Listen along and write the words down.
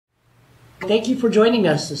Thank you for joining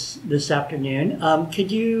us this afternoon.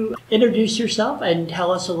 Could you introduce yourself and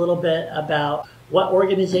tell us a little bit about what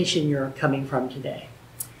organization you're coming from today?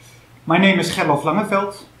 My name is Gerlof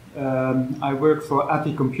Langeveld. I work for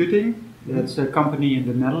AT Computing. That's a company in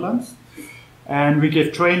the Netherlands. And we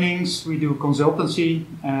give trainings, we do consultancy,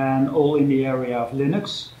 and all in the area of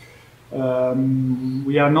Linux.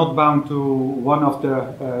 We are not bound to one of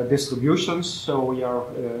the distributions, so we are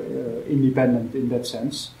independent in that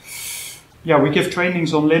sense. Yeah, we give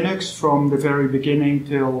trainings on Linux from the very beginning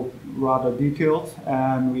till rather detailed,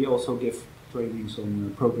 and we also give trainings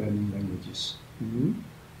on programming languages. Mm-hmm.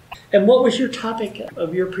 And what was your topic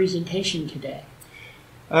of your presentation today?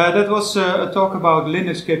 That was a talk about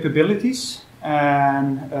Linux capabilities,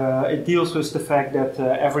 and it deals with the fact that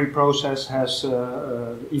every process has,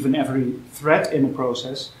 even every thread in a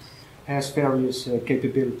process, has various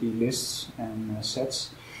capability lists and sets.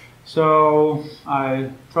 So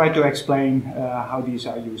I try to explain how these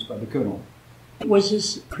are used by the kernel. Was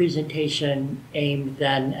this presentation aimed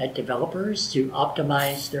then at developers to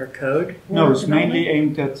optimize their code? No, it's mainly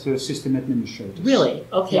aimed at system administrators. Really?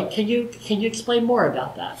 Okay. Yeah. Can you explain more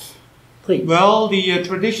about that, please? Well, the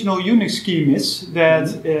traditional Unix scheme is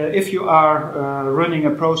that if you are running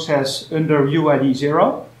a process under UID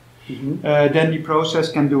 0, then the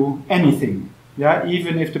process can do anything. Yeah,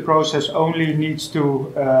 even if the process only needs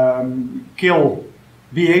to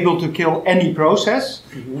be able to kill any process,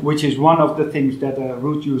 which is one of the things that a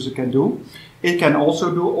root user can do. It can also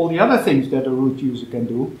do all the other things that a root user can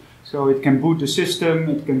do. So it can boot the system,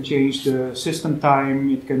 it can change the system time,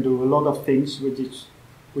 it can do a lot of things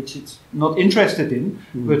which it's not interested in,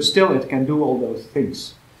 but still it can do all those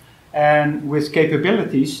things. And with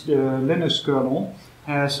capabilities, the Linux kernel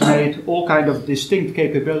has made all kinds of distinct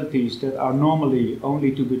capabilities that are normally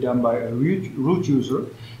only to be done by a root user.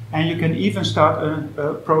 And you can even start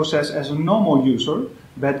a process as a normal user,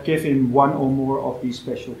 but give him one or more of these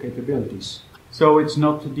special capabilities. So it's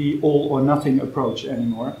not the all or nothing approach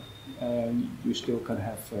anymore. You still can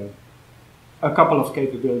have a couple of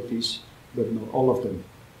capabilities, but not all of them.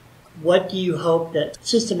 What do you hope that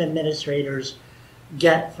system administrators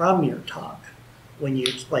get from your talk when you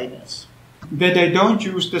explain this? That they don't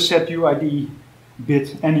use the setuid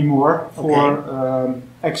bit anymore for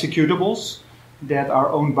executables that are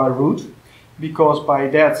owned by root, because by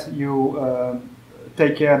that you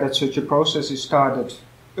take care that such a process is started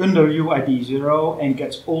under UID 0 and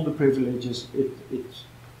gets all the privileges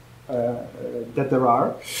that there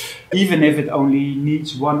are, even if it only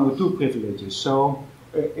needs one or two privileges. So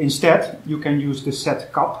instead you can use the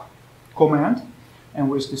setcap command, and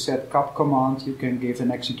with the setcap command you can give an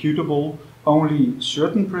executable only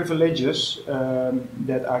certain privileges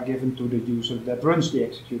that are given to the user that runs the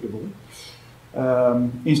executable.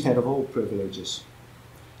 Instead of all privileges.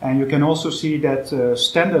 And you can also see that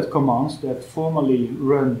standard commands that formerly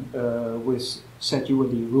run with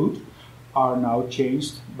setuid root are now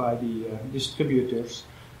changed by the distributors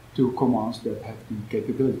to commands that have the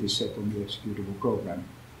capability set on the executable program.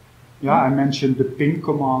 Yeah, I mentioned the ping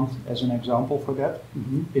command as an example for that.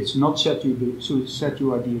 It's not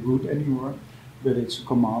setuid root anymore, but it's a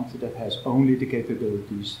command that has only the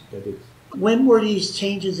capabilities that it... When were these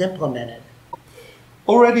changes implemented?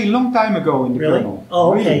 Already a long time ago in the kernel.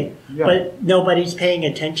 Oh, okay. Really? Yeah. But nobody's paying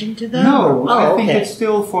attention to them? No, I think okay. it's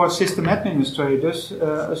still for system administrators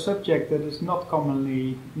a subject that is not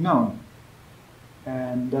commonly known.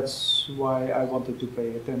 And that's why I wanted to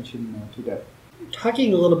pay attention to that.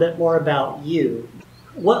 Talking a little bit more about you,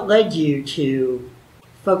 what led you to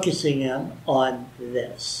focusing on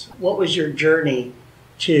this? What was your journey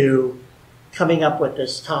to coming up with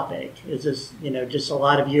this topic? Is this, just a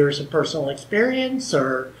lot of years of personal experience,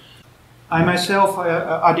 or? I myself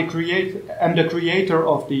am the creator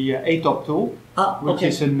of the ATOP tool, which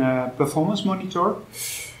is a performance monitor.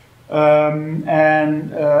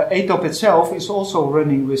 And ATOP itself is also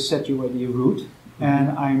running with setuid root.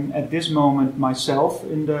 And I'm at this moment myself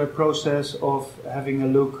in the process of having a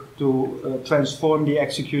look to transform the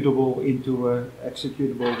executable into an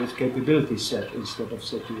executable with capability set instead of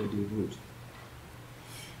setuid root.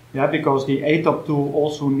 Yeah, because the ATOP tool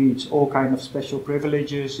also needs all kinds of special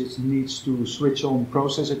privileges. It needs to switch on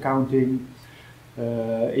process accounting.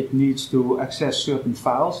 It needs to access certain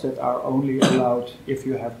files that are only allowed if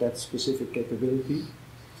you have that specific capability.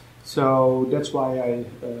 So that's why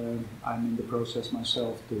I'm in the process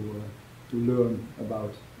myself to learn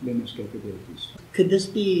about Linux capabilities. Could this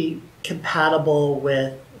be compatible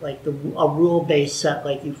with like a rule-based set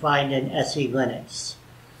like you find in SE Linux?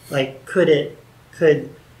 Like could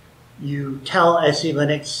you tell SE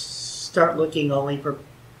Linux start looking only for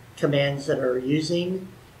commands that are using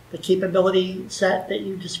the capability set that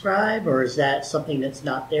you describe, or is that something that's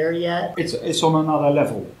not there yet? It's on another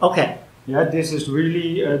level. Okay. Yeah, this is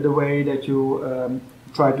really the way that you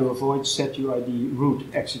try to avoid setuid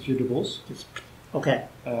root executables. Okay.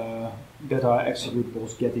 That are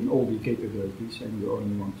executables getting all the capabilities, and you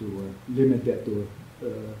only want to limit that to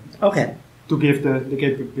okay. To give the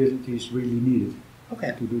capabilities really needed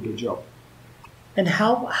to do the job. And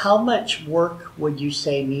how much work would you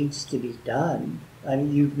say needs to be done? I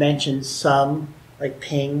mean, you've mentioned some, like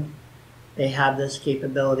Ping, they have this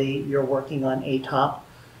capability. You're working on ATOP.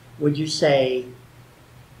 Would you say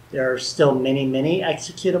there are still many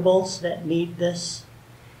executables that need this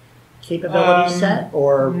capability set,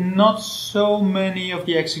 or not so many of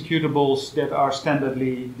the executables that are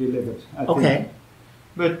standardly delivered, I think.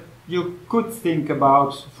 But you could think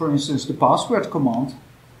about, for instance, the password command,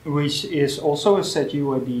 which is also a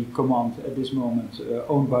setuid command at this moment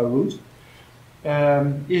owned by root.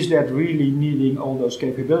 Is that really needing all those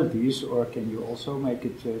capabilities, or can you also make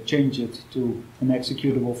it change it to an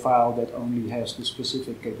executable file that only has the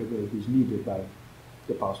specific capabilities needed by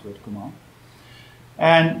the password command?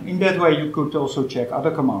 And in that way you could also check other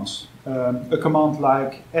commands. A command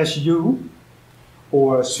like su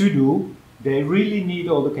or sudo, they really need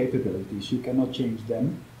all the capabilities. You cannot change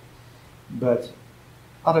them, but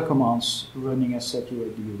other commands running as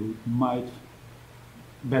setuid root might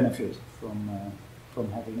benefit from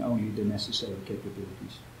having only the necessary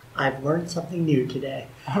capabilities. I've learned something new today,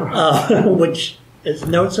 which is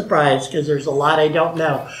no surprise because there's a lot I don't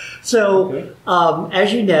know. So,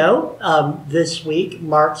 as you know, this week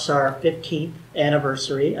marks our 15th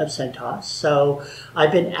anniversary of CentOS. So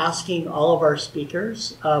I've been asking all of our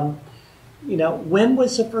speakers, when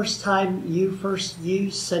was the first time you first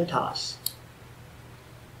used CentOS?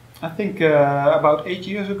 I think about 8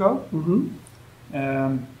 years ago. Mm-hmm.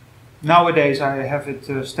 Nowadays I have it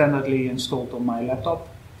standardly installed on my laptop.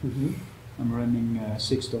 Mm-hmm. I'm running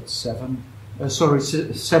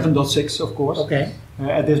 7.6 of course.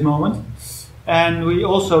 At this moment, and we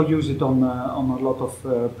also use it on a lot of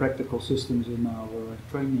practical systems in our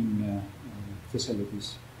training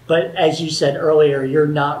facilities. But as you said earlier, you're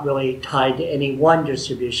not really tied to any one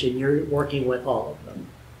distribution. You're working with all of them.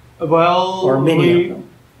 Well, or many of them.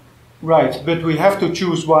 Right, but we have to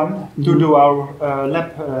choose one to do our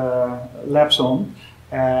labs on,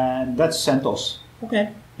 and that's CentOS. Okay.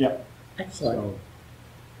 Yeah. Excellent. So.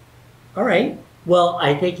 All right. Well,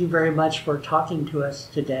 I thank you very much for talking to us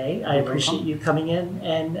today. I appreciate you coming in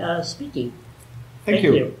and speaking. Thank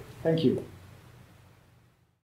you. Thank you.